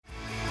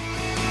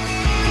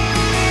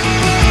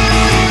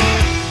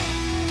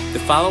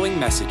following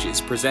message is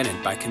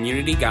presented by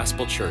Community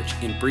Gospel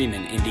Church in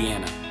Bremen,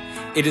 Indiana.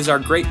 It is our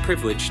great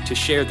privilege to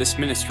share this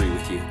ministry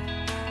with you.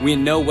 We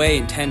in no way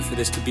intend for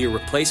this to be a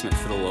replacement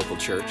for the local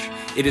church.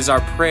 It is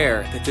our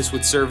prayer that this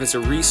would serve as a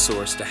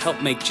resource to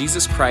help make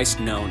Jesus Christ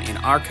known in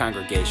our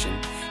congregation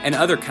and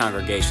other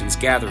congregations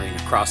gathering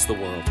across the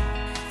world.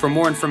 For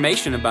more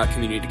information about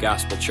Community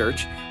Gospel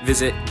Church,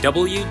 visit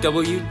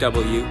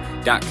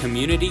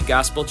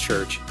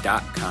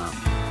www.communitygospelchurch.com.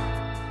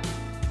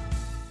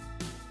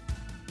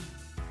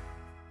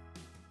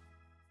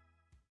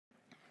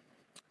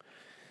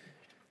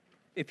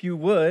 If you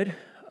would,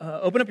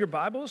 open up your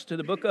Bibles to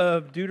the book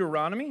of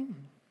Deuteronomy,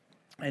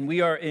 and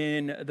we are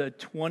in the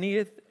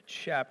 20th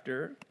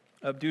chapter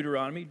of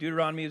Deuteronomy.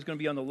 Deuteronomy is going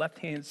to be on the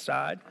left-hand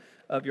side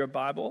of your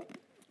Bible,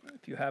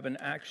 if you have an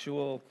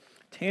actual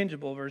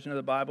tangible version of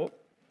the Bible.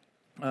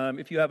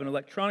 If you have an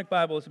electronic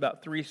Bible, it's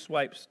about 3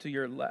 swipes to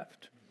your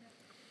left.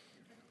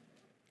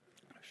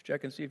 Let's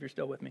check and see if you're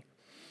still with me.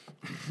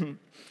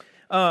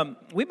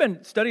 We've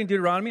been studying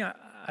Deuteronomy.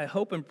 I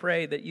hope and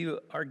pray that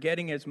you are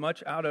getting as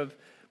much out of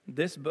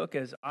this book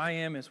as I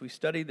am as we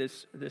study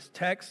this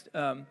text.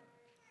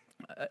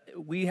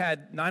 We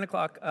had 9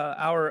 o'clock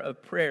hour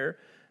of prayer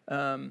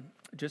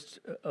just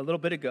a little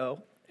bit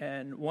ago,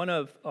 and one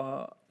of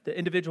the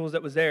individuals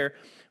that was there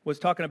was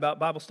talking about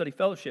Bible Study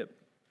Fellowship.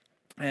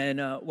 And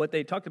what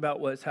they talked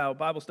about was how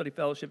Bible Study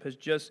Fellowship has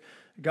just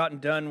gotten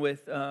done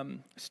with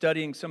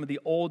studying some of the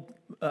Old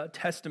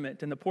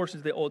Testament and the portions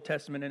of the Old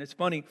Testament. And it's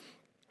funny,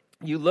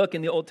 you look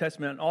in the Old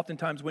Testament, and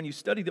oftentimes when you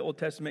study the Old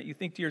Testament, you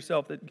think to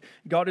yourself that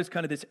God is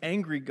kind of this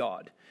angry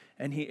God,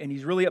 and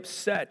he's really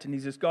upset, and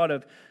he's this God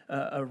of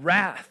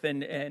wrath,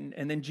 and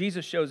then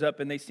Jesus shows up,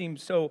 and they seem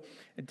so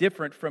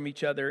different from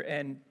each other,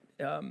 and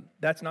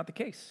that's not the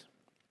case.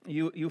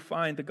 You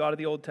find the God of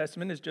the Old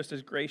Testament is just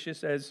as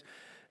gracious as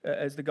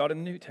the God in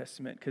the New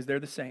Testament, because they're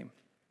the same.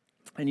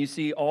 And you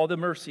see all the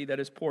mercy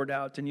that is poured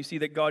out, and you see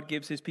that God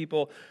gives his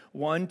people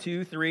 1,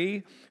 2,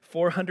 3,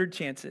 400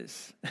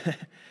 chances.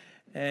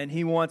 And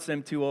he wants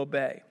them to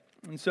obey.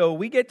 And so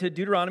we get to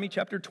Deuteronomy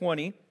chapter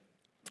 20,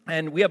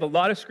 and we have a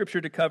lot of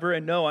scripture to cover.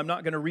 And no, I'm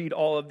not going to read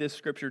all of this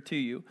scripture to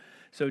you.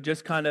 So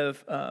just kind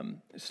of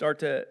start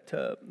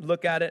to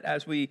look at it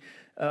as we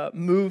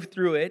move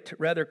through it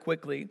rather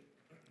quickly.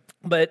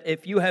 But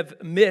if you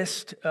have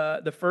missed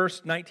the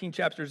first 19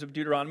 chapters of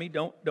Deuteronomy,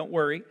 don't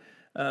worry.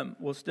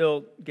 We'll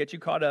still get you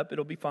caught up.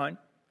 It'll be fine.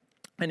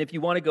 And if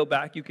you want to go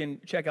back, you can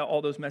check out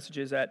all those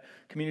messages at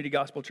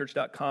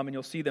communitygospelchurch.com, and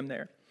you'll see them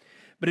there.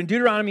 But in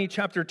Deuteronomy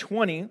chapter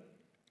 20,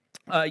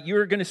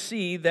 you're going to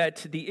see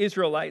that the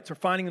Israelites are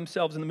finding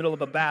themselves in the middle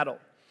of a battle.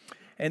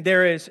 And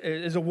there is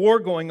a war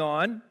going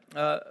on,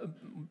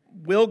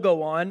 will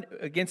go on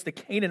against the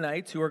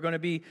Canaanites, who are going to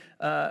be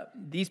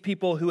these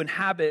people who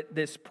inhabit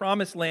this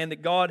promised land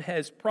that God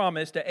has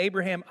promised to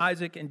Abraham,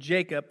 Isaac, and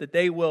Jacob that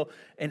they will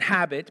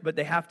inhabit, but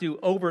they have to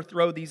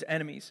overthrow these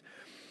enemies.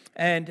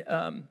 And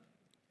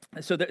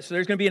So there's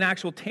going to be an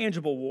actual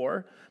tangible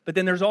war, but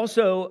then there's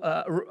also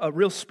a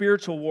real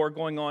spiritual war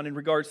going on in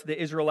regards to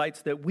the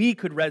Israelites that we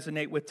could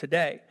resonate with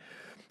today.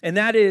 And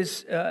that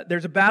is,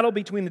 there's a battle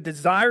between the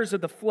desires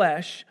of the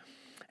flesh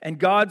and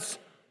God's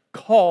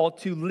call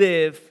to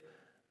live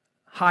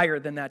higher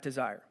than that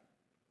desire.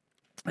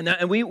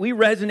 And we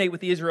resonate with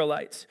the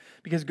Israelites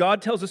because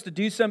God tells us to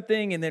do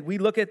something, and then we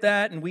look at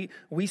that and we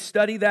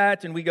study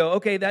that and we go,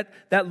 okay,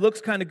 that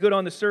looks kind of good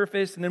on the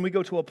surface, and then we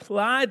go to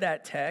apply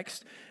that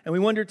text and we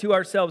wonder to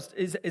ourselves,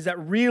 is that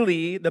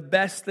really the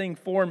best thing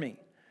for me?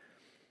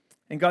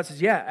 And God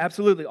says, yeah,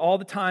 absolutely, all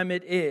the time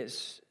it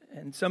is.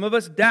 And some of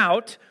us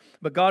doubt,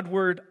 but God's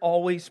word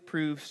always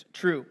proves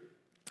true.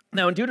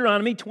 Now in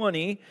Deuteronomy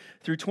 20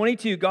 through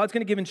 22, God's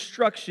going to give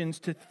instructions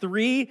to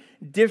 3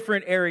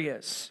 different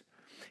areas.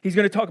 He's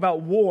going to talk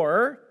about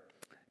war,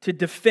 to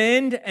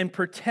defend and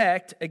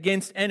protect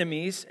against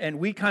enemies. And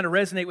we kind of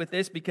resonate with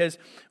this because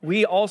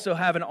we also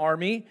have an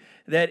army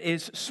that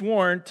is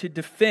sworn to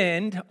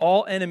defend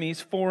all enemies,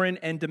 foreign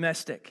and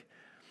domestic.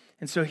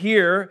 And so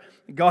here,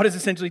 God is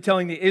essentially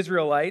telling the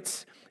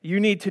Israelites, you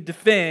need to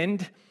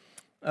defend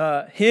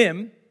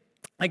him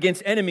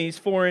against enemies,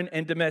 foreign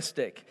and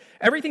domestic.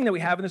 Everything that we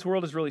have in this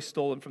world is really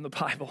stolen from the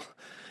Bible.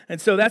 And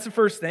so that's the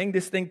first thing,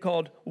 this thing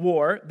called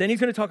war. Then he's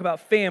going to talk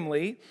about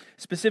family,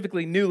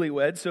 specifically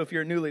newlyweds. So if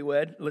you're a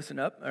newlywed, listen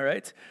up, all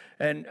right?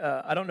 And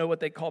I don't know what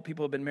they call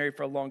people who have been married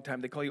for a long time.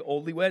 They call you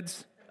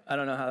oldlyweds? I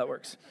don't know how that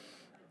works.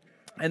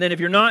 And then if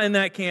you're not in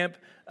that camp,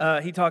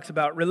 he talks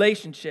about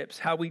relationships,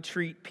 how we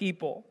treat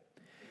people.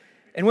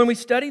 And when we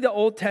study the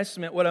Old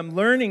Testament, what I'm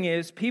learning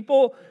is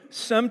people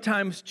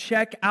sometimes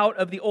check out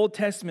of the Old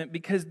Testament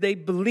because they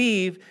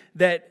believe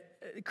that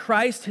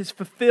Christ has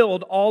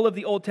fulfilled all of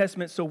the Old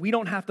Testament, so we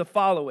don't have to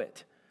follow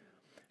it.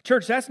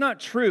 Church, that's not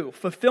true.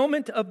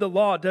 Fulfillment of the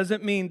law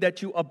doesn't mean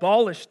that you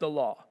abolish the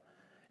law.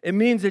 It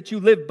means that you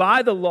live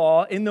by the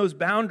law in those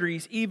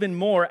boundaries even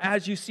more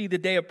as you see the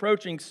day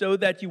approaching, so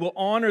that you will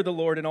honor the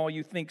Lord in all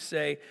you think,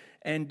 say,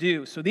 and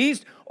do. So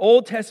these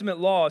Old Testament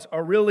laws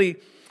are really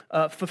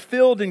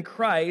fulfilled in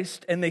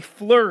Christ, and they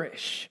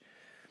flourish.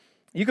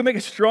 you can make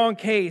a strong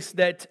case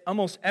that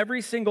almost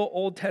every single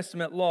Old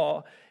Testament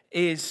law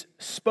is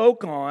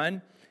spoke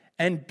on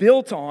and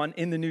built on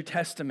in the New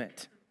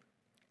Testament.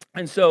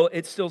 And so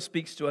it still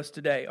speaks to us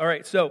today. All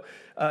right, so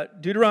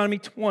Deuteronomy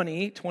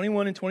 20,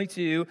 21, and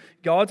 22,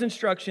 God's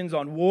instructions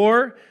on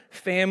war,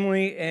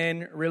 family,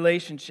 and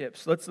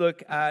relationships. Let's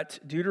look at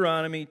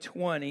Deuteronomy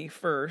 20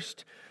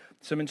 first,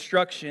 some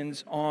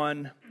instructions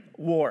on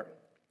war.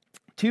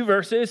 2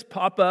 verses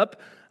pop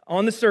up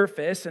on the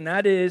surface, and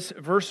that is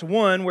verse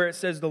 1, where it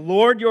says, "The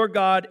Lord your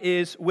God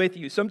is with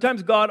you."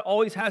 Sometimes God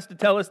always has to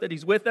tell us that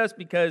he's with us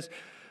because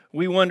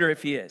we wonder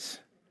if he is.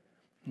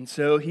 And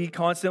so he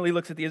constantly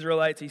looks at the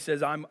Israelites. He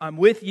says, I'm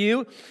with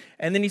you.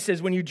 And then he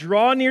says, when you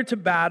draw near to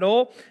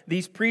battle,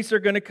 these priests are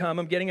going to come.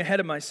 I'm getting ahead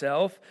of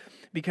myself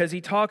because he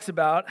talks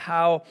about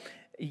how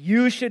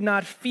you should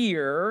not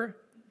fear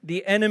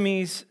the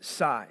enemy's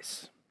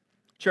size.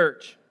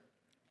 Church,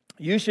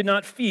 you should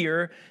not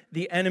fear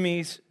the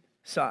enemy's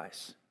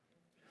size.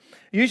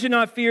 You should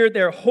not fear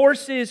their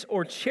horses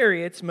or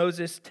chariots,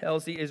 Moses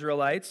tells the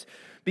Israelites,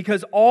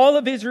 because all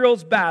of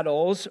Israel's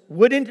battles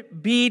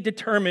wouldn't be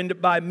determined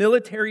by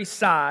military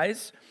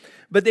size,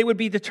 but they would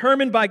be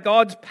determined by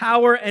God's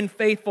power and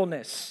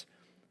faithfulness.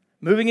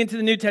 Moving into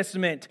the New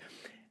Testament,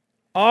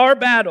 our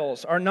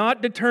battles are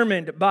not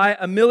determined by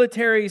a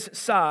military's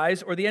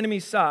size or the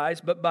enemy's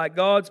size, but by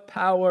God's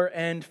power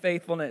and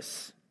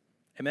faithfulness.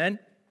 Amen?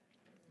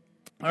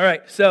 All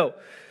right, so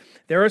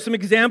there are some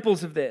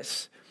examples of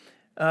this.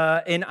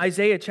 In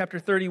Isaiah chapter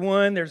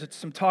 31, there's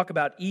some talk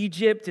about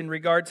Egypt in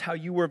regards how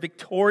you were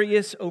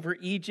victorious over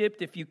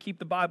Egypt if you keep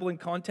the Bible in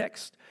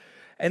context.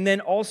 And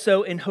then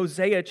also in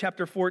Hosea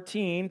chapter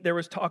 14, there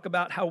was talk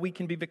about how we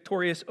can be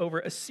victorious over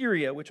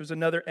Assyria, which was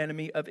another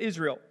enemy of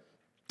Israel.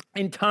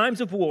 In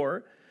times of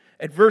war,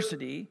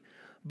 adversity,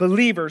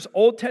 believers,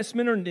 Old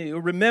Testament or New,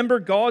 remember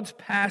God's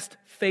past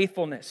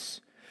faithfulness.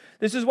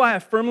 This is why I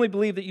firmly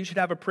believe that you should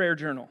have a prayer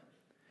journal,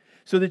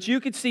 so that you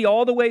could see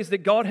all the ways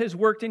that God has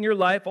worked in your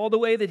life, all the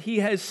way that he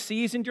has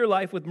seasoned your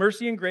life with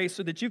mercy and grace,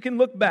 so that you can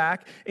look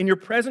back in your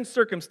present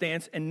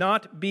circumstance and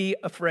not be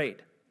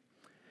afraid.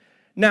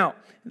 Now,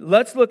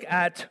 let's look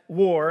at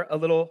war a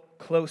little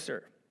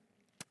closer.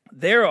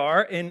 There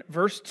are, in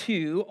verse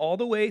 2 all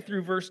the way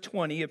through verse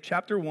 20 of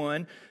chapter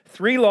 1,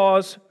 3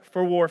 laws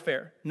for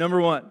warfare.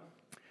 Number 1,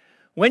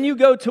 when you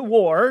go to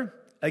war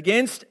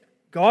against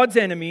God's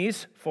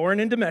enemies, foreign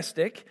and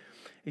domestic,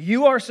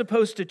 you are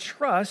supposed to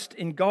trust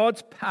in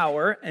God's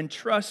power and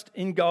trust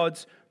in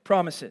God's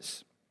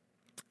promises.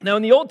 Now,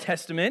 in the Old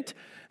Testament,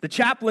 the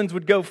chaplains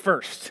would go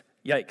first.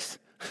 Yikes.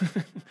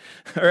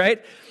 All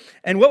right?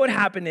 And what would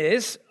happen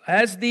is,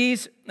 as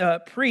these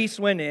priests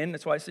went in,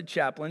 that's why I said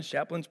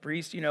chaplains,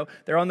 priests,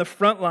 they're on the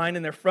front line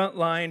and they're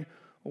frontline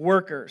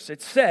workers.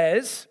 It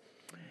says,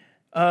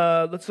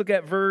 let's look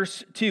at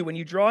verse 2. When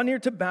you draw near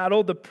to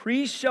battle, the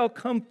priest shall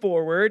come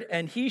forward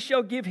and he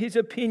shall give his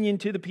opinion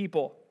to the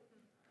people.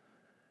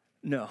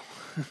 No,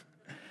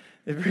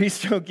 the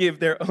priests don't give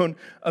their own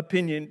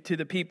opinion to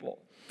the people.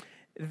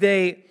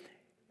 They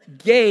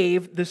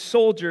gave the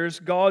soldiers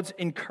God's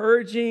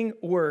encouraging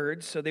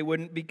words so they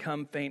wouldn't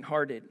become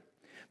faint-hearted.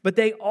 But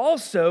they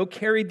also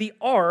carried the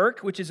ark,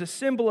 which is a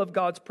symbol of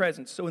God's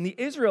presence. So when the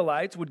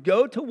Israelites would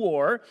go to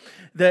war,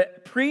 the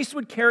priests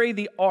would carry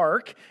the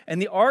ark, and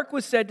the ark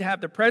was said to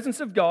have the presence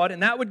of God,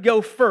 and that would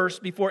go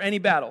first before any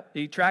battle. Are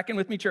you tracking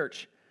with me,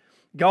 church?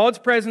 God's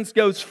presence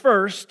goes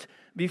first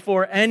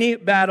before any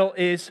battle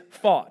is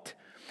fought.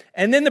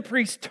 And then the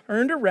priests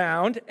turned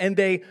around and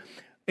they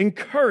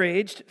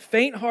encouraged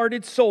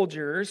faint-hearted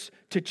soldiers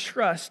to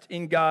trust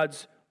in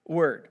God's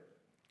word.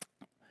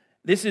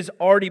 This has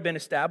already been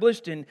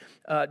established in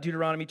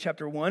Deuteronomy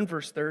chapter 1,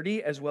 verse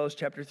 30, as well as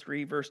chapter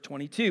 3, verse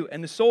 22.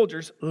 And the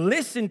soldiers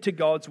listened to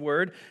God's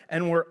word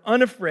and were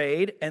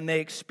unafraid, and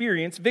they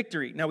experienced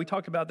victory. Now, we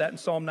talked about that in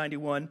Psalm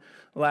 91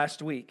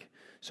 last week.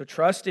 So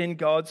trust in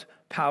God's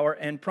power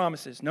and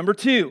promises. Number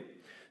 2,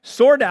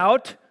 sort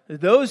out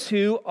those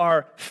who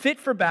are fit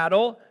for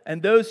battle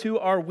and those who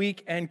are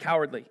weak and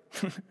cowardly.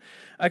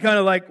 I kind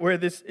of like where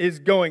this is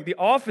going. The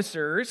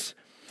officers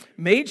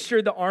made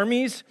sure the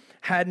armies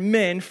had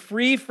men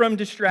free from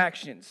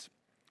distractions.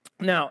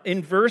 Now,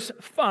 in verse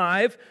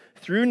 5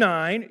 through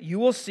 9, you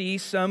will see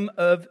some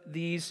of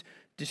these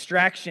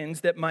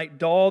distractions that might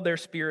dull their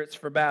spirits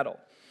for battle.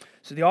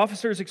 So the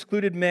officers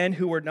excluded men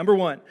who were, number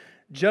 1,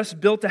 just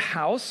built a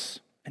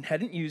house and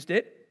hadn't used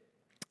it.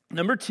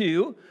 Number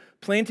 2,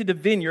 planted a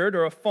vineyard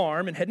or a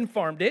farm and hadn't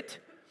farmed it.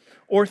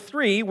 Or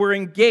 3, were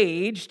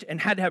engaged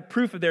and had to have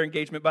proof of their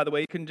engagement, by the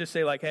way. You couldn't just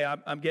say, like, hey,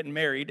 I'm getting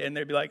married, and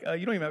they'd be like,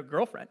 you don't even have a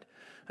girlfriend.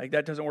 Like,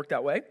 that doesn't work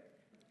that way.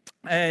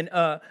 And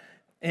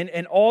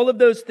all of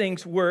those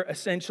things were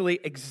essentially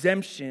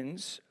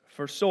exemptions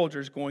for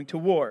soldiers going to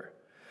war.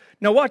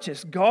 Now watch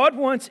this. God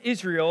wants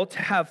Israel to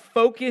have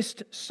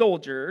focused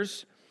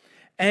soldiers,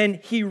 and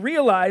he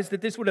realized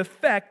that this would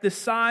affect the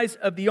size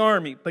of the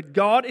army. But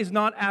God is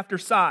not after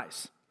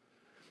size.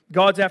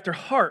 God's after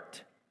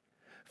heart.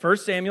 1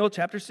 Samuel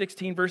chapter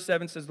 16, verse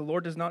 7 says, the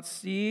Lord does not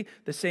see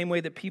the same way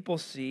that people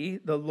see.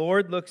 The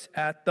Lord looks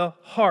at the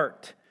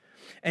heart.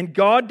 And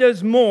God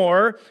does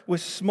more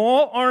with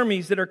small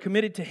armies that are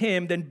committed to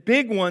him than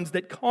big ones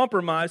that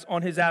compromise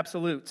on his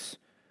absolutes.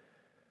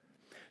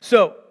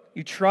 So,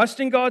 you trust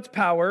in God's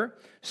power,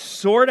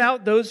 sort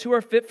out those who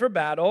are fit for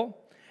battle,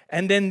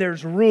 and then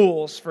there's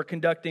rules for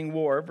conducting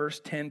war,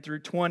 verse 10 through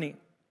 20.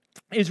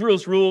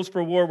 Israel's rules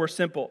for war were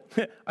simple.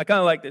 I kind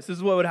of like this. This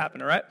is what would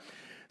happen, all right?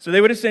 So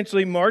they would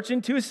essentially march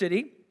into a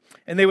city,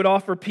 and they would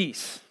offer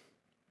peace.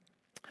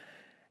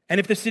 And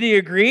if the city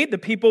agreed, the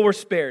people were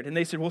spared. And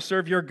they said, we'll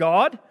serve your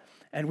God,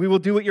 and we will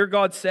do what your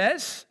God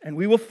says, and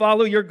we will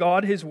follow your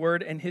God, his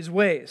word, and his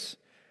ways.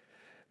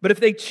 But if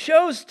they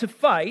chose to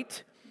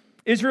fight,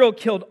 Israel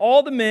killed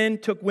all the men,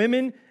 took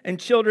women and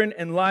children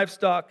and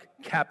livestock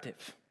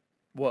captive.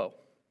 Whoa.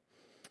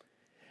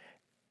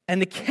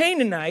 And the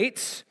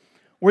Canaanites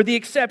were the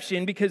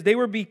exception because they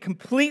would be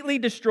completely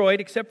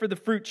destroyed except for the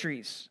fruit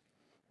trees,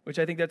 which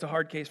I think that's a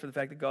hard case for the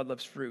fact that God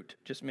loves fruit,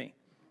 just me.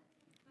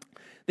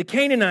 The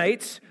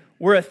Canaanites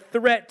were a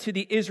threat to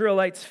the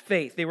Israelites'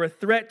 faith. They were a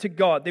threat to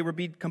God. They would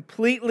be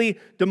completely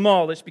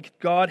demolished because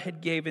God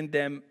had given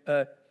them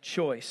a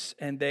choice,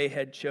 and they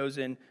had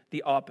chosen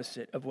the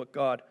opposite of what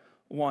God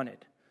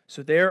wanted.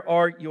 So there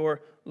are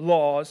your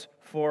laws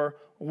for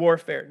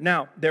warfare.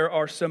 Now, there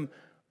are some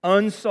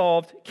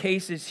unsolved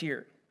cases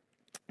here.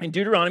 In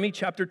Deuteronomy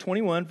chapter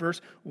 21,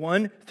 verse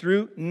 1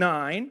 through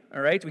 9,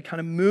 all right, we kind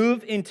of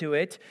move into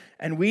it,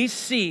 and we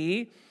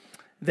see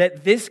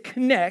that this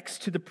connects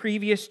to the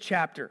previous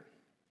chapter.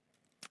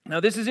 Now,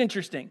 this is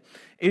interesting.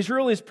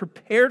 Israel is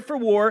prepared for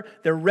war.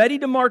 They're ready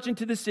to march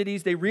into the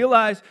cities. They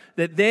realize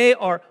that they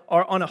are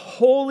on a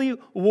holy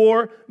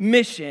war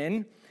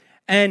mission,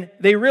 and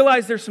they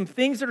realize there's some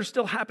things that are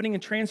still happening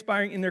and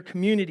transpiring in their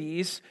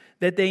communities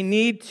that they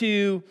need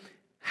to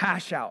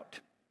hash out.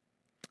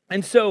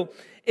 And so,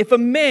 if a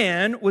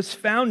man was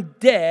found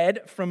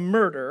dead from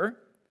murder,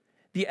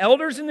 the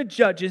elders and the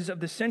judges of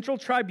the central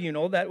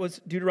tribunal, that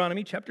was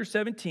Deuteronomy chapter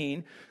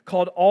 17,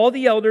 called all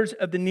the elders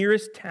of the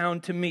nearest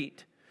town to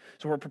meet.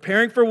 So we're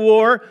preparing for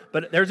war,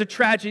 but there's a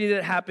tragedy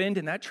that happened,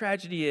 and that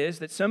tragedy is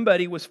that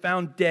somebody was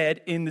found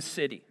dead in the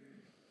city.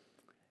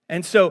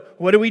 And so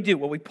what do?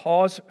 Well, we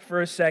pause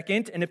for a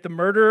second, and if the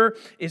murderer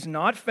is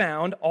not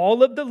found,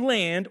 all of the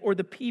land or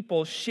the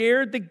people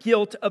shared the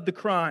guilt of the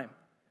crime.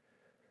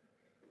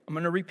 I'm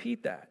going to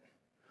repeat that.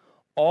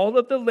 All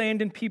of the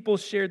land and people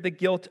shared the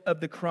guilt of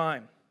the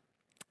crime.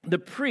 The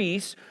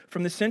priests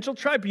from the central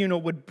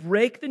tribunal would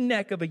break the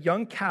neck of a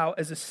young cow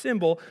as a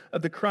symbol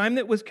of the crime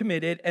that was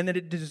committed and that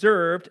it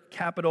deserved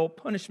capital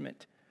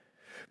punishment.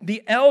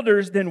 The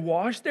elders then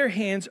washed their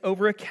hands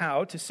over a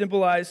cow to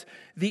symbolize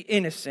the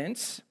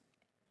innocence.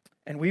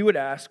 And we would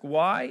ask,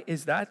 why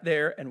is that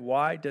there and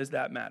why does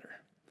that matter?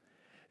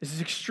 This is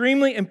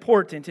extremely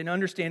important in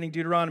understanding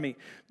Deuteronomy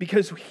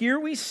because here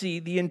we see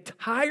the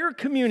entire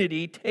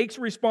community takes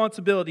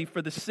responsibility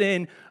for the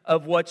sin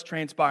of what's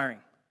transpiring.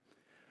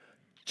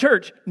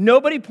 Church,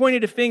 nobody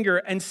pointed a finger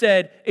and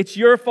said, it's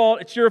your fault,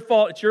 it's your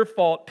fault, it's your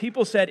fault.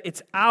 People said,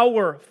 it's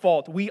our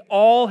fault. We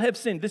all have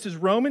sinned. This is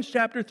Romans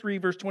chapter 3,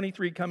 verse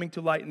 23 coming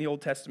to light in the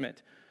Old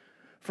Testament.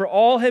 For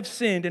all have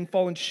sinned and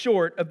fallen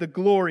short of the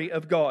glory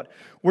of God.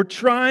 We're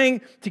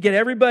trying to get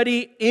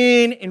everybody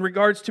in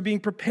regards to being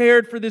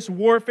prepared for this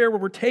warfare where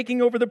we're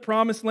taking over the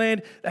promised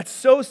land. That's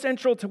so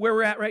central to where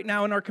we're at right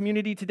now in our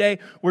community today.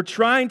 We're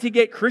trying to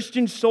get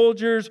Christian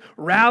soldiers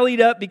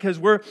rallied up because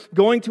we're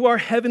going to our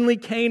heavenly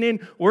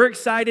Canaan. We're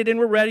excited and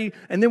we're ready.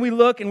 And then we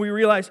look and we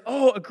realize,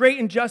 oh, a great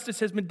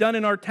injustice has been done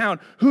in our town.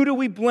 Who do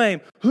we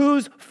blame?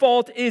 Whose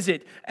fault is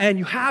it? And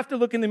you have to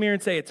look in the mirror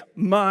and say, it's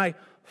my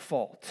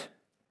fault.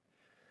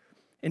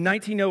 In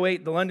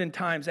 1908, the London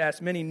Times asked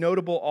many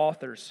notable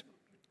authors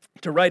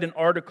to write an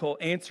article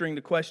answering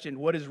the question,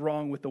 what is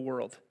wrong with the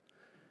world?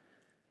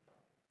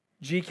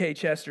 G.K.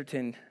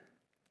 Chesterton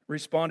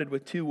responded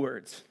with 2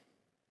 words,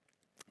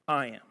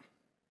 I am.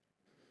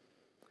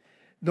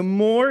 The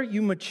more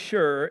you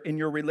mature in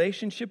your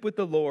relationship with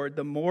the Lord,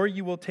 the more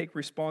you will take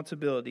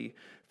responsibility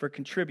for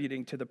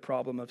contributing to the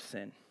problem of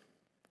sin.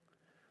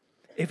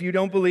 If you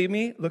don't believe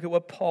me, look at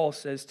what Paul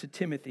says to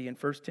Timothy in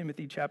 1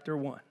 Timothy chapter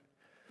 1.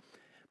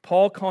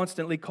 Paul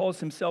constantly calls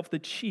himself the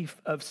chief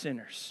of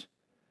sinners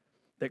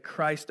that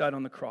Christ died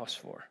on the cross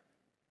for.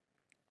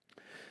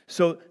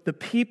 So the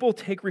people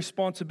take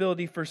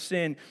responsibility for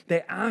sin.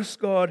 They ask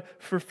God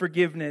for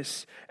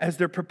forgiveness as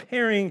they're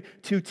preparing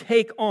to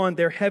take on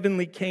their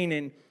heavenly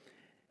Canaan.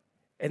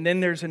 And then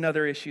there's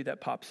another issue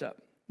that pops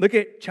up. Look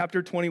at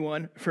chapter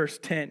 21, verse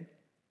 10.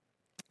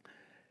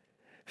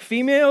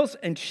 Females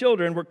and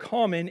children were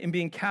common in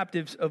being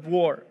captives of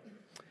war.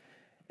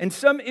 And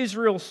some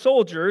Israel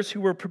soldiers who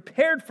were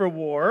prepared for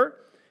war,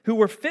 who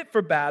were fit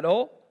for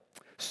battle,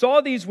 saw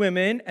these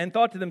women and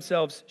thought to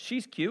themselves,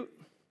 she's cute.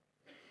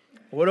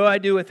 What do I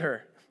do with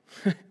her?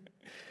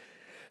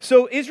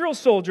 So Israel's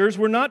soldiers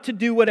were not to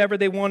do whatever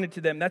they wanted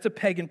to them. That's a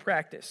pagan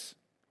practice.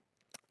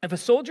 If a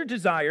soldier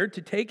desired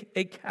to take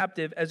a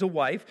captive as a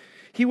wife,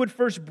 he would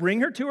first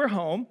bring her to her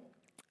home,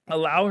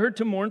 allow her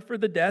to mourn for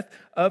the death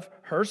of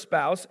her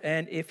spouse,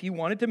 and if he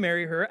wanted to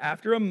marry her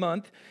after a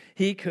month,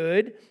 he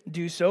could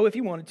do so if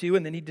he wanted to,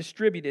 and then he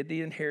distributed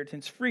the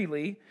inheritance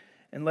freely,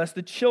 unless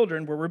the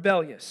children were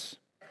rebellious.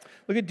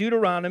 Look at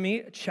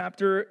Deuteronomy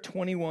chapter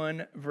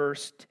 21,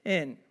 verse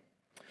 10.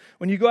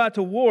 When you go out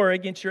to war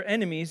against your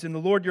enemies, and the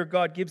Lord your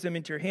God gives them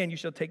into your hand, you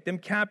shall take them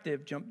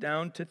captive. Jump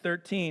down to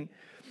 13.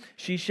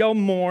 She shall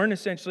mourn,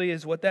 essentially,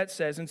 is what that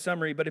says in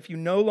summary. But if you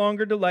no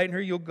longer delight in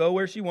her, you'll go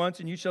where she wants,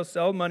 and you shall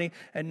sell money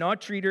and not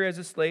treat her as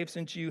a slave,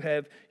 since you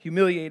have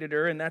humiliated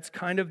her. And that's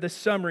kind of the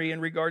summary in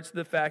regards to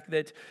the fact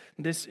that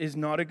this is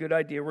not a good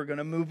idea. We're going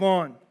to move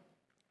on.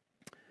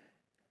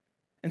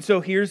 And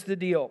so here's the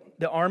deal.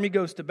 The army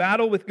goes to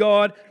battle with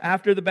God.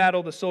 After the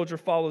battle, the soldier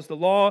follows the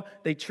law.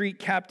 They treat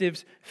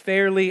captives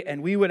fairly.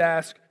 And we would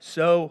ask,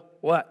 so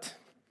what?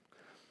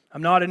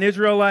 I'm not an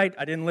Israelite.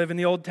 I didn't live in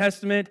the Old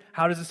Testament.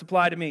 How does this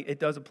apply to me? It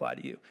does apply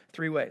to you.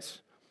 3 ways.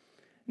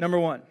 Number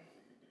 1,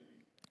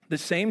 the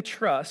same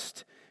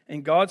trust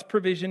in God's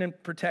provision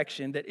and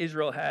protection that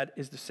Israel had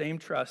is the same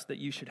trust that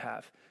you should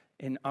have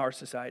in our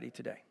society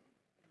today.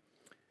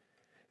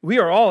 We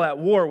are all at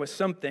war with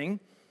something.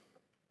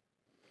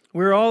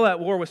 We're all at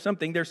war with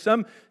something. There's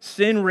some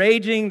sin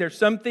raging. There's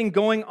something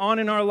going on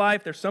in our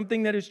life. There's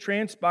something that is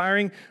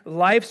transpiring.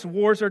 Life's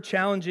wars are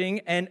challenging.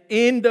 And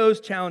in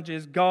those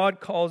challenges, God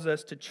calls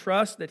us to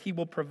trust that He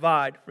will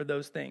provide for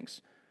those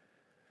things.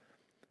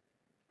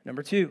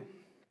 Number 2,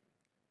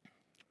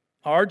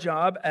 our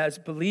job as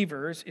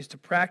believers is to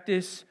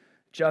practice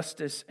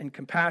justice and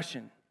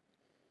compassion.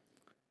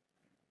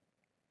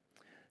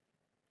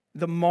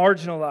 The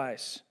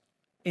marginalized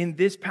in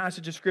this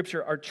passage of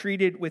Scripture are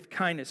treated with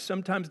kindness.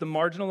 Sometimes the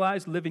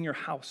marginalized live in your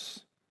house.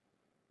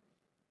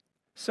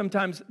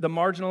 Sometimes the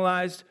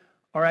marginalized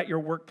are at your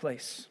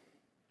workplace.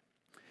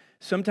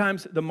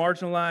 Sometimes the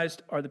marginalized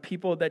are the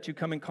people that you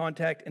come in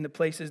contact in the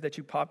places that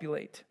you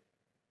populate.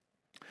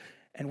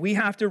 And we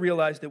have to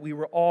realize that we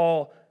were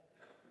all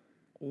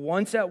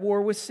once at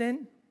war with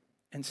sin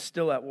and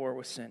still at war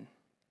with sin.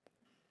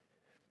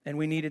 And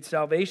we needed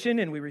salvation,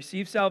 and we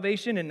received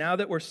salvation, and now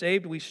that we're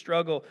saved, we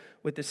struggle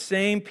with the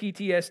same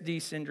PTSD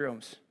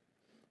syndromes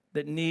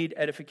that need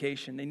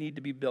edification. They need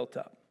to be built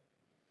up.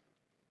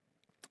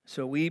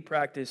 So we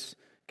practice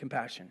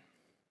compassion.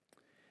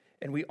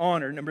 And we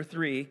honor, number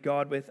 3,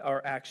 God with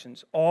our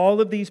actions.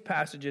 All of these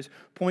passages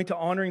point to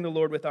honoring the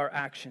Lord with our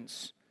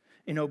actions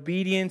in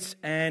obedience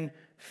and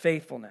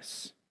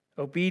faithfulness.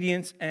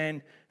 Obedience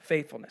and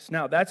faithfulness.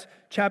 Now, that's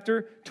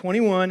chapter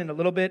 21 and a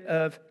little bit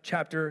of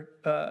chapter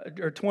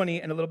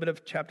 20 and a little bit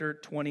of chapter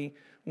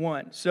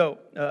 21. So,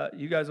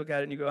 you guys look at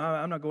it and you go,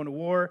 I'm not going to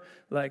war.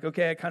 Like,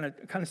 okay, I kind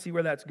of see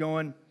where that's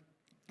going.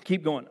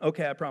 Keep going.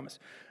 Okay, I promise.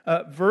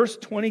 Verse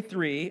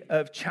 23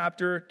 of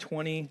chapter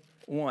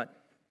 21.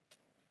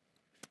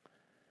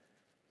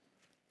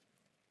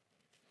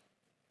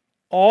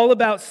 All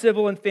about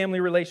civil and family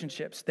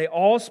relationships. They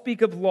all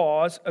speak of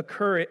laws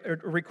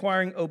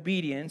requiring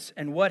obedience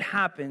and what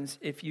happens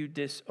if you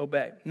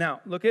disobey.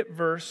 Now, look at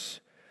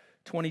verse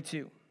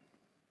 22.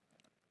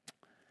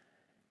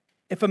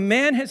 If a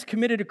man has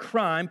committed a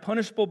crime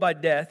punishable by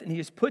death and he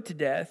is put to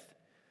death,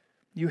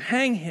 you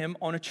hang him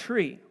on a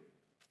tree.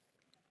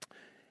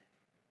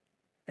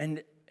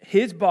 And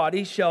his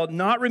body shall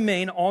not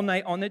remain all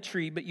night on the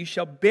tree, but you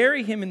shall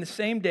bury him in the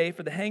same day,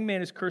 for the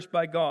hangman is cursed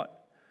by God.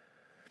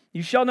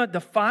 You shall not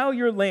defile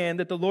your land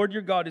that the Lord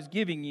your God is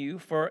giving you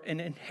for an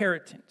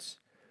inheritance.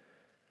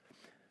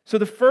 So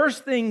the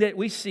first thing that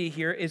we see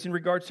here is in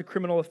regards to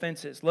criminal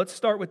offenses. Let's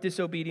start with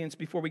disobedience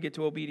before we get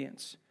to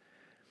obedience.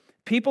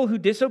 People who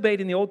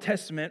disobeyed in the Old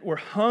Testament were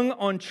hung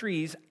on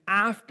trees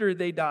after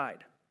they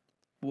died.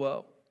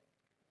 Whoa.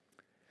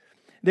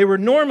 They were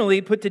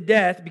normally put to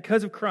death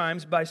because of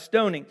crimes by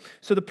stoning.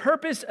 So the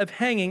purpose of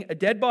hanging a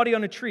dead body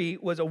on a tree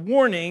was a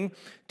warning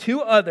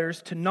to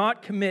others to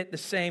not commit the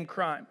same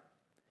crime.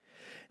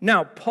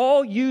 Now,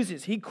 Paul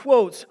he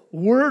quotes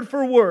word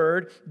for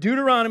word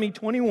Deuteronomy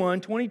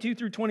 21, 22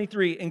 through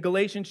 23 in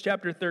Galatians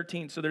chapter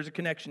 13. So there's a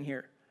connection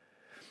here.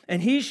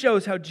 And he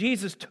shows how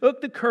Jesus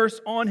took the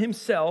curse on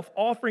himself,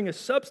 offering a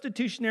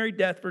substitutionary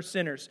death for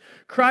sinners.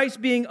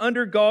 Christ being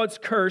under God's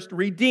curse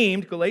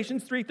redeemed,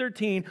 Galatians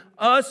 3:13,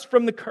 us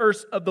from the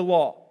curse of the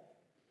law.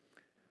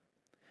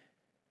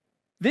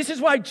 This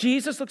is why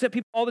Jesus looks at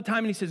people all the time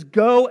and he says,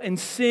 go and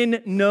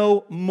sin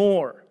no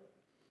more.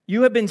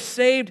 You have been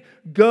saved,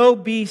 go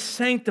be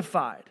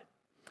sanctified.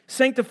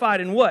 Sanctified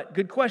in what?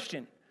 Good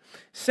question.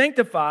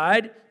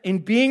 Sanctified in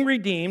being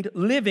redeemed,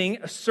 living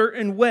a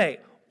certain way.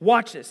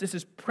 Watch this. This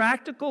is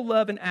practical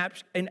love in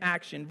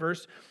action,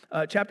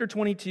 chapter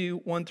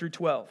 22, 1 through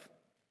 12.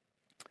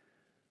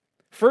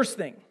 First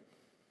thing,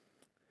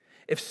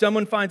 if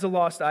someone finds a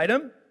lost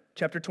item,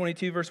 chapter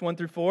 22, verse 1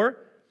 through 4,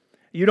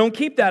 you don't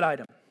keep that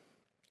item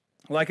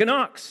like an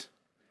ox.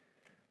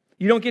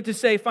 You don't get to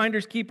say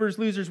finders, keepers,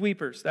 losers,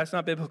 weepers. That's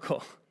not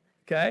biblical,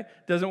 okay?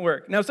 Doesn't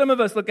work. Now, some of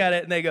us look at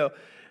it and they go,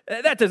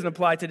 that doesn't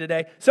apply to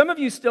today. Some of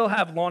you still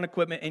have lawn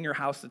equipment in your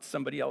house that's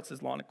somebody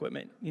else's lawn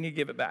equipment. You need to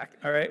give it back,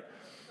 all right?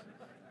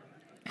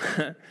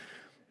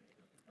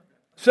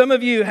 Some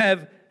of you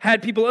have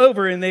had people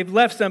over and they've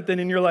left something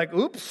and you're like,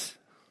 oops.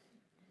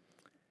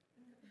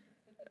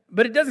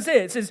 But it doesn't say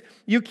it. It says,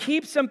 you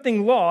keep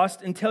something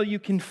lost until you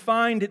can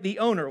find the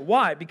owner.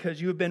 Why? Because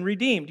you have been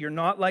redeemed. You're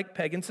not like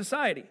pagan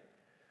society.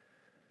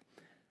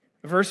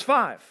 Verse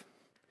 5.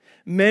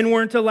 Men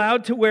weren't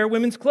allowed to wear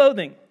women's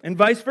clothing, and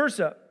vice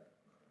versa.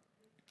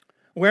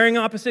 Wearing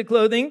opposite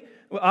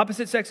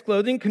sex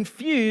clothing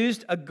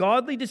confused a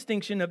godly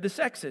distinction of the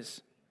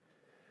sexes.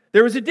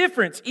 There was a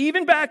difference,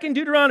 even back in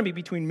Deuteronomy,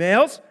 between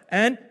males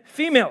and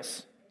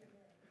females.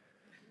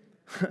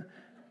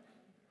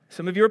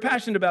 Some of you are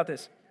passionate about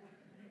this.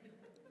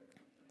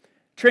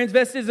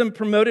 Transvestism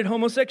promoted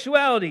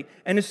homosexuality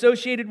and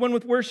associated one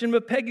with worship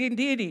of pagan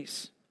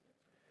deities.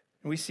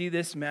 And we see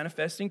this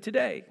manifesting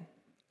today.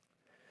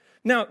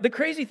 Now, the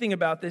crazy thing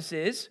about this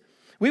is,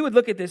 we would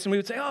look at this and we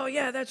would say, oh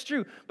yeah, that's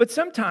true. But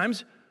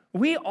sometimes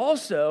we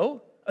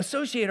also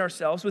associate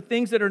ourselves with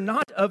things that are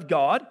not of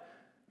God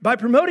by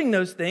promoting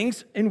those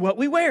things in what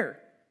we wear.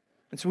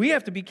 And so we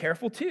have to be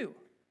careful too.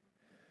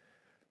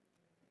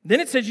 Then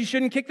it says you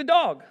shouldn't kick the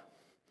dog.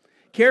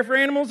 Care for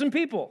animals and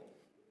people.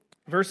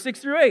 Verse 6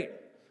 through 8.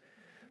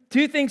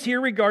 Two things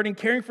here regarding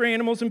caring for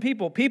animals and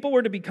people. People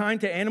were to be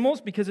kind to animals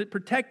because it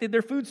protected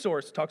their food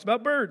source. It talks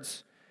about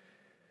birds.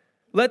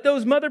 Let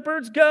those mother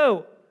birds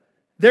go.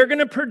 They're going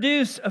to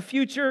produce a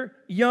future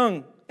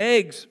young,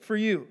 eggs for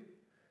you.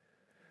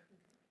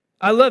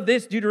 I love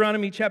this,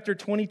 Deuteronomy chapter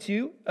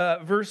 22,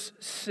 verse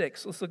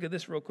 6. Let's look at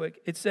this real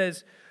quick. It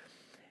says,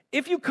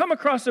 if you come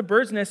across a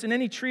bird's nest in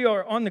any tree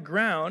or on the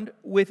ground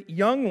with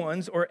young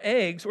ones or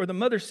eggs, or the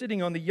mother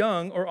sitting on the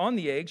young or on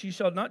the eggs, you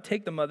shall not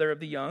take the mother of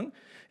the young.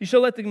 You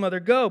shall let the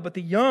mother go, but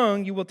the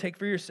young you will take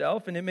for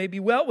yourself, and it may be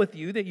well with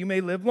you that you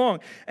may live long.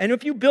 And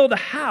if you build a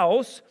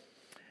house,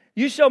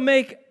 you shall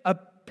make a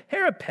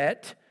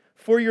parapet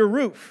for your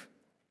roof,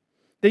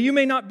 that you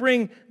may not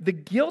bring the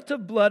guilt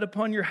of blood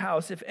upon your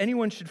house if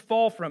anyone should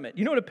fall from it.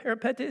 You know what a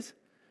parapet is?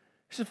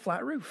 It's a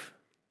flat roof.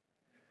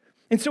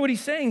 And so what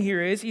he's saying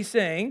here is, he's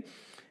saying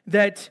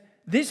that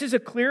this is a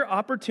clear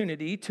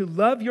opportunity to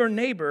love your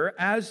neighbor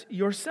as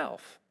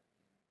yourself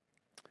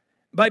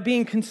by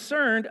being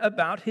concerned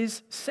about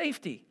his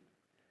safety.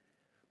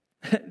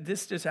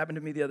 This just happened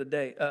to me the other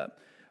day.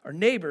 Our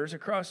neighbors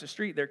across the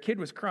street, their kid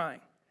was crying.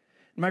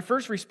 And my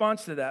first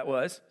response to that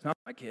was, it's not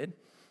my kid.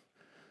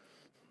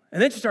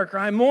 And then she started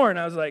crying more, and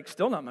I was like,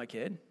 still not my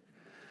kid. And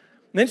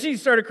then she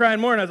started crying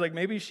more, and I was like,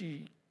 maybe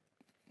she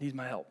needs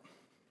my help.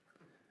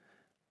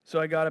 So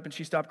I got up and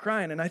she stopped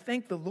crying, and I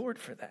thank the Lord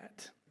for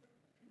that.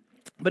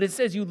 But it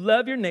says you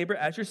love your neighbor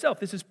as yourself.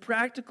 This is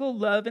practical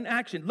love in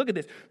action. Look at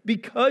this.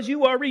 Because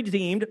you are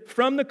redeemed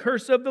from the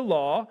curse of the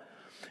law,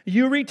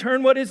 you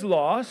return what is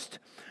lost.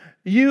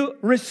 You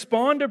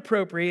respond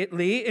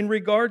appropriately in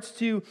regards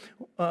to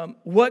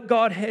what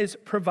God has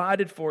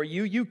provided for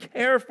you. You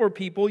care for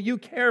people. You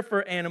care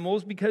for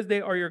animals because they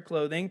are your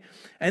clothing.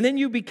 And then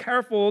you be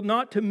careful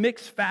not to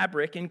mix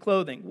fabric in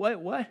clothing.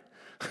 What?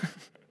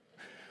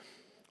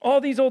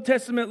 All these Old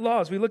Testament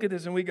laws, we look at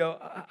this and we go,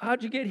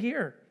 how'd you get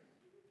here?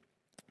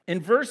 In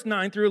verse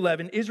 9 through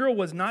 11, Israel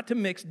was not to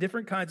mix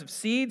different kinds of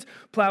seeds,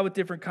 plow with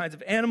different kinds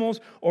of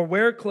animals, or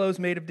wear clothes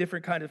made of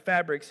different kinds of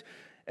fabrics,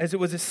 as it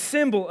was a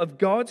symbol of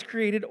God's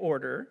created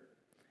order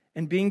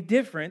and being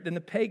different than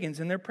the pagans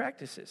in their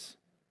practices.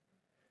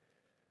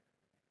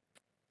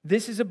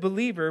 This is a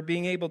believer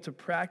being able to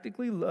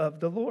practically love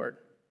the Lord,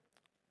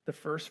 the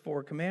first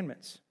 4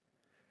 commandments.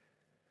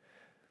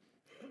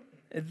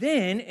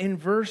 Then in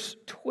verse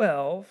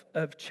 12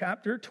 of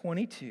chapter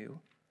 22,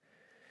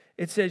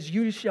 it says,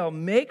 you shall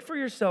make for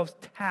yourselves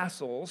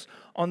tassels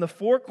on the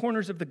 4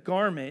 corners of the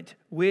garment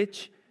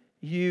which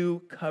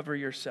you cover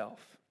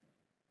yourself.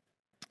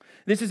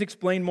 This is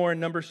explained more in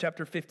Numbers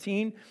chapter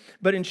 15,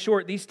 but in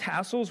short, these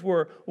tassels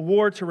were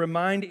worn to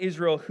remind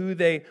Israel who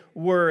they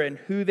were and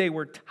who they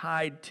were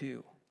tied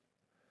to.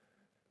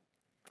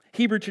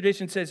 Hebrew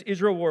tradition says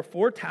Israel wore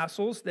 4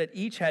 tassels that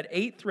each had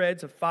 8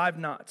 threads of 5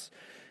 knots.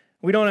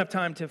 We don't have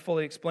time to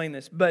fully explain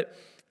this, but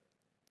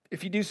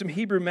if you do some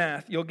Hebrew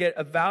math, you'll get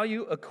a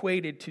value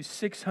equated to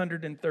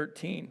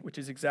 613, which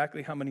is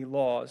exactly how many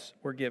laws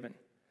were given.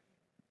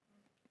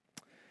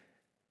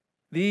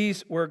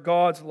 These were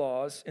God's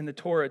laws in the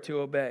Torah to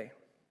obey.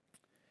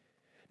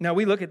 Now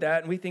we look at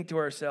that and we think to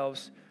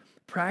ourselves,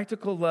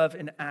 practical love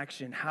in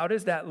action. How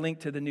does that link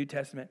to the New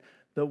Testament?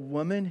 The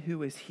woman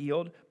who is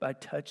healed by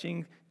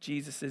touching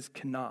Jesus'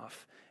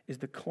 kanaf is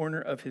the corner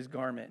of his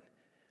garment.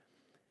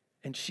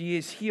 And she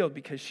is healed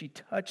because she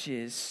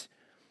touches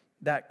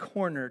that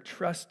corner,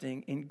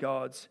 trusting in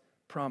God's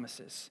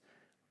promises,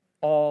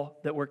 all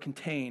that were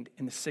contained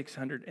in the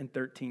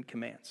 613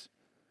 commands.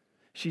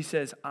 She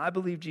says, I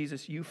believe,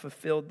 Jesus, you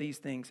fulfilled these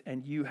things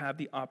and you have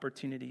the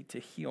opportunity to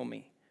heal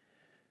me.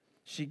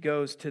 She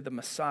goes to the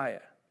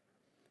Messiah,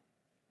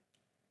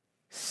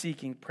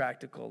 seeking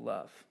practical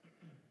love.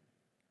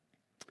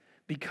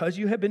 Because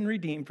you have been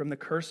redeemed from the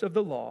curse of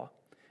the law,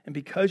 and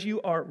because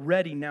you are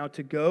ready now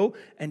to go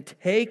and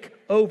take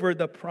over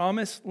the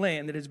promised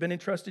land that has been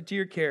entrusted to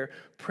your care,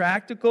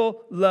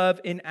 practical love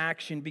in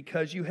action,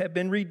 because you have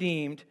been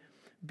redeemed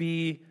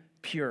be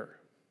pure.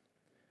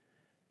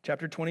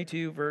 Chapter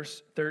 22,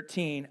 verse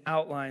 13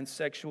 outlines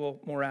sexual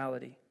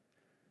morality,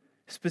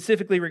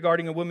 specifically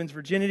regarding a woman's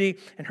virginity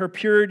and her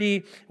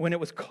purity when it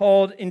was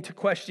called into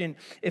question.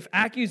 If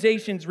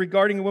accusations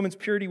regarding a woman's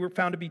purity were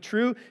found to be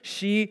true,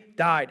 she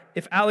died.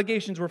 If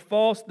allegations were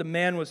false, the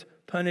man was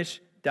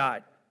punished,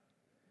 died.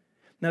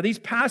 Now, these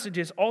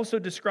passages also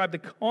describe the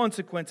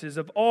consequences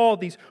of all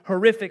these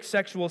horrific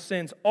sexual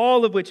sins,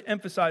 all of which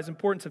emphasize the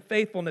importance of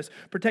faithfulness,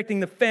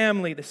 protecting the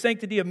family, the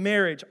sanctity of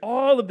marriage.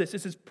 All of this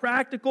is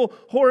practical,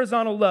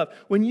 horizontal love.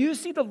 When you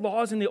see the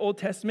laws in the Old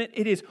Testament,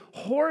 it is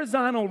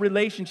horizontal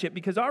relationship,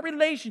 because our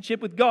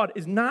relationship with God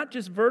is not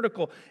just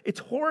vertical, it's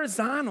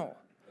horizontal.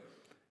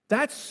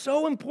 That's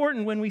so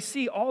important when we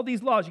see all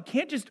these laws. You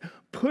can't just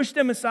push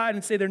them aside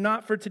and say they're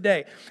not for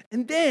today.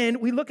 And then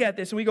we look at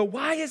this and we go,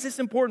 why is this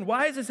important?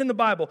 Why is this in the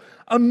Bible?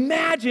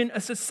 Imagine a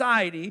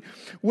society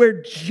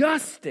where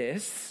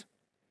justice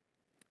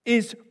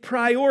is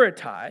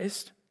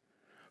prioritized,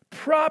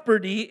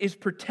 property is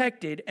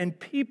protected, and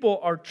people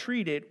are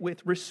treated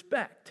with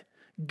respect,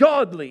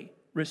 godly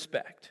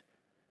respect.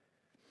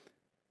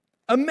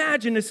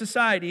 Imagine a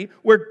society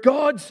where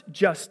God's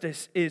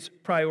justice is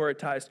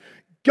prioritized.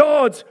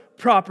 God's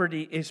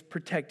property is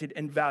protected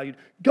and valued.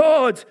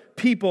 God's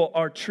people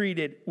are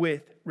treated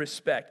with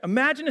respect.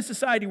 Imagine a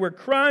society where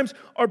crimes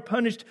are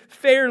punished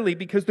fairly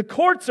because the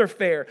courts are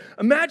fair.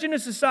 Imagine a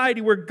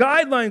society where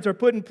guidelines are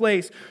put in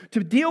place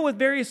to deal with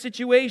various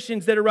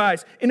situations that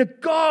arise in a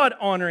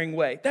God-honoring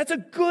way. That's a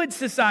good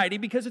society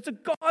because it's a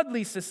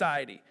godly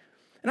society.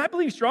 And I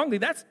believe strongly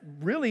that's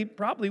really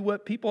probably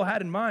what people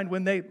had in mind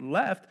when they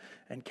left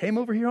and came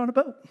over here on a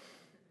boat.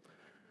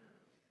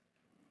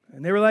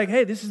 And they were like,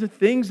 hey, this is the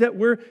things that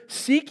we're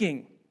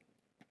seeking.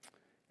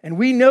 And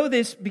we know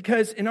this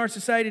because in our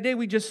society today,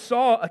 we just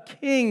saw a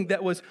king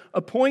that was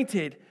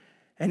appointed.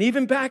 And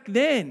even back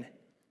then,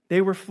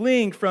 they were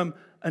fleeing from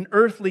an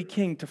earthly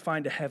king to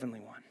find a heavenly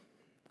one.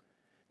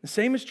 The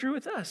same is true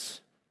with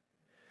us.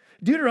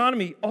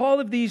 Deuteronomy, all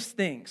of these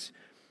things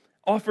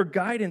offer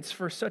guidance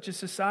for such a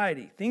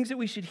society. Things that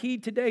we should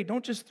heed today.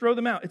 Don't just throw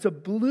them out. It's a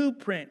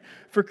blueprint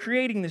for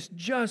creating this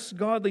just,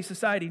 godly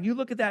society. And you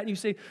look at that and you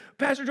say,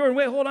 Pastor Jordan,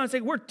 wait, hold on a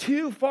second. We're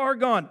too far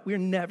gone. We're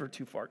never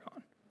too far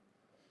gone.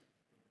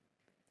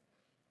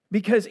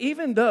 Because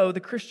even though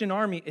the Christian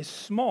army is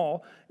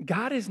small,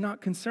 God is not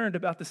concerned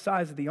about the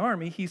size of the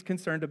army. He's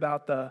concerned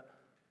about the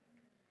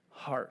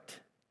heart.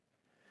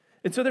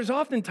 And so there's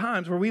often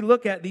times where we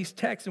look at these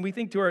texts and we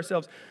think to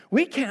ourselves,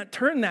 we can't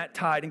turn that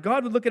tide. And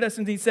God would look at us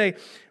and he'd say,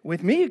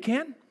 with me you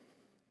can.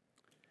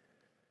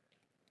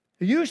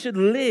 You should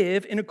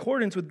live in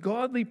accordance with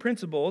godly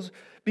principles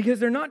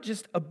because they're not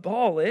just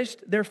abolished,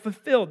 they're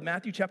fulfilled.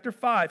 Matthew chapter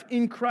 5,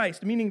 in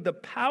Christ, meaning the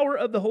power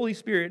of the Holy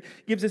Spirit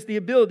gives us the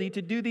ability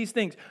to do these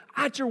things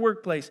at your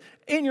workplace,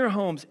 in your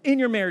homes, in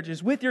your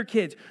marriages, with your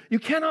kids. You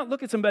cannot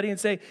look at somebody and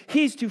say,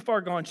 he's too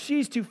far gone,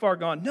 she's too far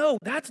gone. No,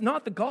 that's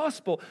not the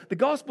gospel. The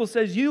gospel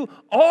says you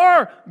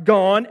are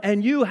gone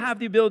and you have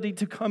the ability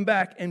to come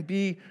back and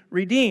be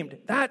redeemed.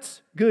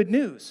 That's good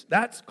news.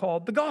 That's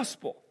called the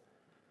gospel.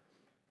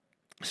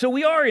 So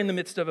we are in the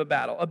midst of a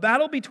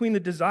battle between the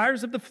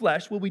desires of the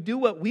flesh. Will we do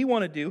what we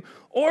want to do,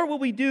 or will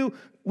we do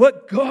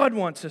what God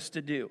wants us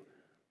to do?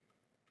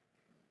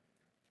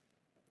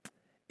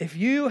 If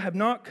you have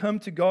not come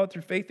to God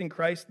through faith in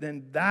Christ,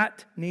 then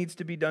that needs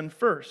to be done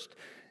first.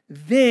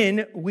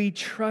 Then we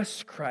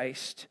trust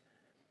Christ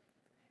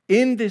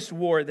in this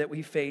war that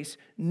we face,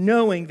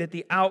 knowing that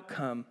the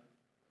outcome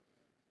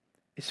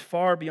is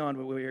far beyond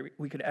what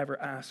we could ever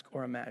ask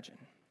or imagine.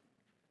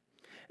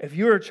 If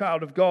you're a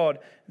child of God,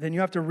 then you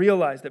have to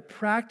realize that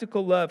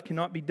practical love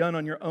cannot be done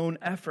on your own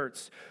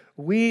efforts.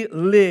 We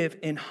live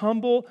in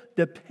humble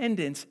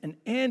dependence and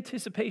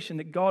anticipation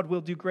that God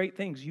will do great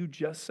things. You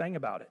just sang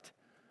about it.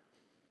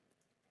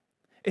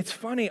 It's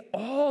funny,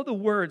 all the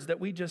words that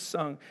we just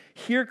sung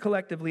here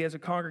collectively as a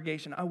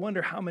congregation, I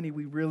wonder how many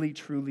we really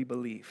truly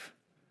believe.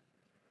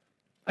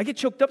 I get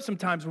choked up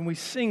sometimes when we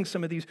sing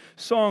some of these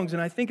songs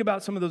and I think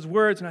about some of those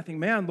words and I think,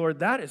 man, Lord,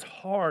 that is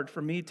hard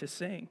for me to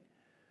sing.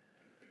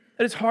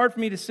 It is hard for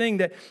me to sing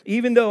that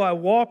even though I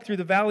walk through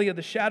the valley of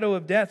the shadow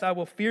of death, I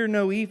will fear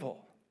no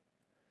evil.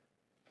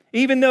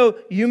 Even though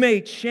you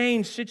may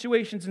change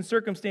situations and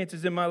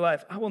circumstances in my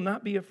life, I will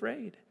not be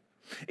afraid.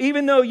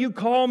 Even though you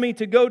call me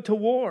to go to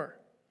war,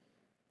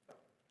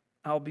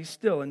 I'll be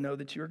still and know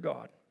that you are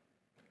God.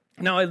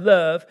 Now I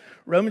love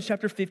Romans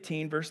chapter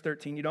 15, verse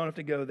 13. You don't have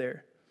to go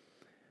there.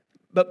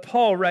 But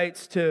Paul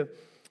writes to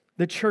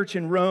the church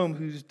in Rome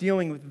who's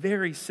dealing with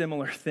very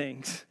similar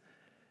things.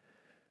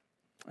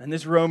 And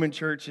this Roman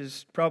church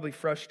is probably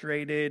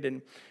frustrated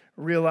and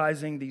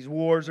realizing these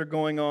wars are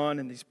going on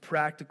and these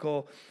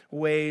practical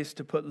ways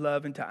to put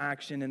love into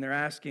action. And they're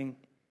asking,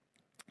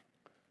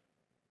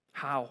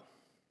 how?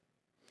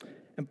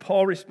 And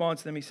Paul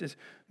responds to them. He says,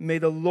 may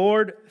the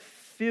Lord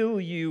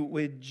fill you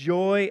with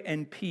joy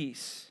and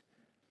peace,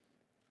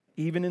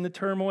 even in the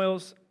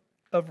turmoils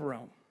of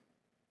Rome.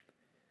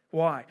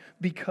 Why?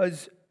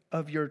 Because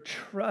of your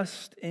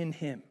trust in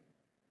Him.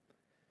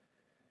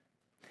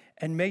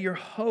 And may your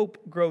hope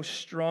grow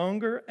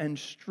stronger and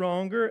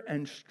stronger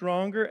and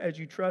stronger as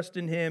you trust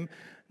in him,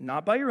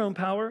 not by your own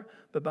power,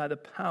 but by the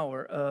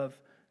power of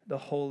the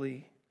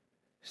Holy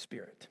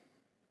Spirit.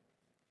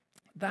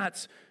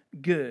 That's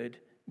good,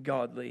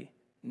 godly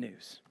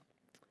news.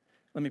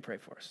 Let me pray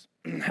for us.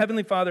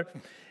 Heavenly Father,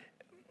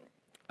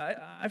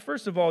 I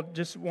first of all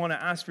just want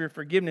to ask for your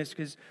forgiveness,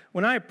 because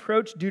when I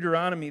approached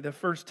Deuteronomy the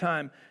first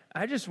time,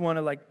 I just want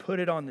to put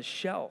it on the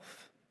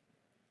shelf.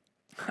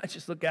 I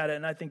just look at it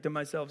and I think to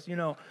myself,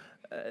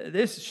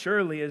 this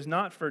surely is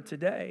not for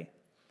today.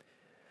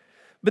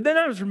 But then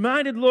I was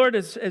reminded, Lord,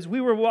 as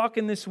we were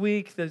walking this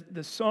week,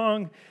 the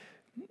song,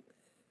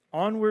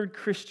 "Onward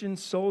Christian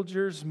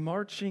Soldiers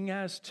Marching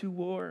as to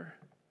War,"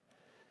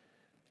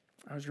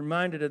 I was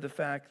reminded of the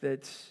fact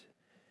that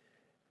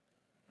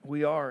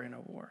we are in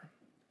a war.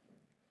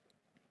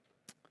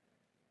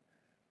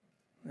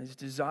 These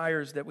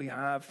desires that we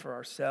have for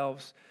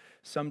ourselves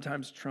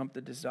sometimes trump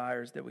the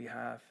desires that we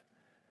have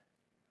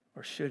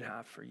or should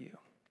have for you.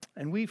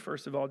 And we,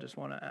 first of all, just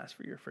want to ask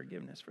for your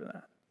forgiveness for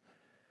that.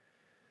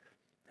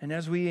 And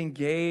as we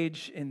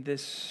engage in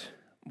this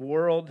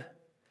world,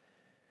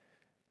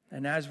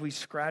 and as we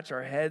scratch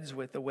our heads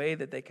with the way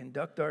that they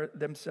conduct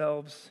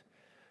themselves,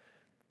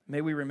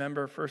 may we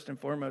remember first and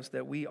foremost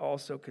that we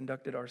also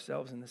conducted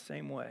ourselves in the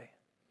same way.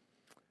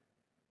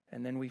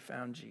 And then we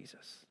found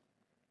Jesus.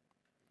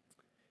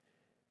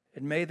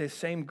 And may the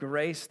same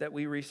grace that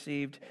we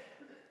received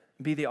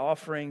be the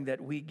offering that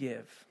we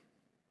give.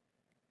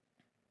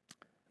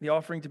 The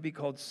offering to be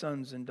called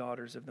sons and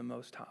daughters of the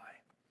Most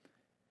High.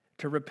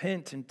 To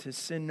repent and to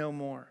sin no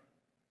more.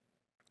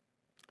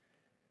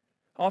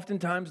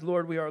 Oftentimes,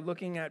 Lord, we are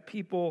looking at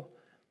people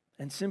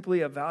and simply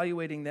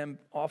evaluating them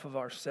off of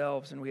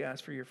ourselves, and we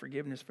ask for your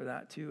forgiveness for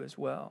that too as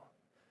well.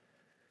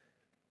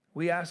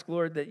 We ask,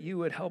 Lord, that you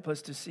would help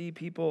us to see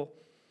people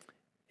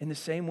in the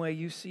same way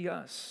you see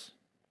us.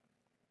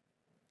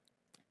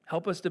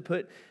 Help us to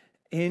put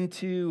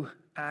into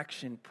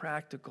action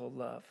practical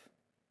love.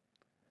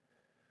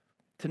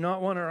 To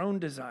not want our own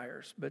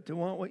desires, but to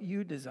want what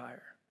you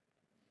desire.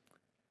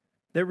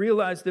 That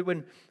realize that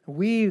when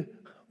we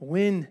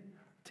win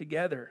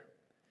together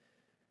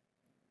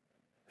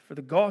for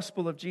the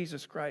gospel of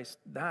Jesus Christ,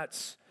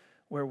 that's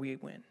where we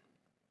win.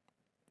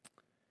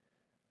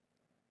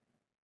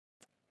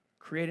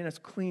 Creating us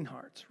clean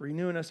hearts,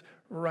 renewing us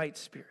right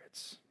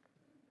spirits.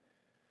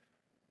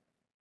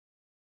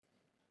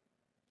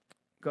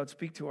 God,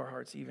 speak to our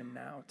hearts even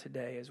now,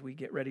 today, as we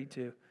get ready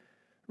to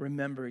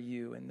remember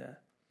you in the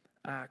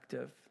act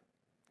of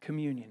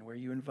communion, where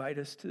you invite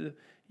us to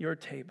your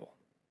table.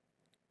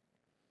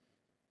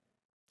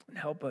 And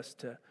help us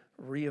to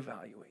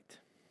reevaluate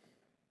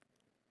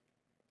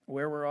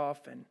where we're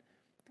off and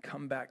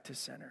come back to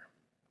center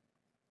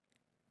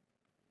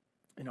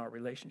in our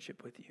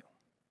relationship with you.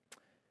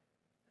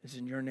 It's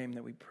in your name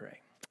that we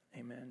pray.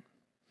 Amen.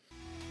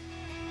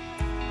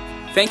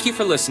 Thank you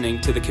for listening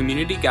to the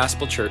Community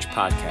Gospel Church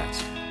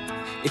podcast.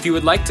 If you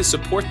would like to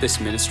support this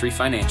ministry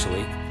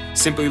financially,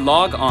 simply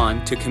log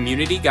on to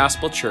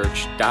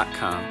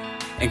communitygospelchurch.com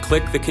and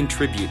click the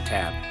Contribute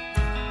tab.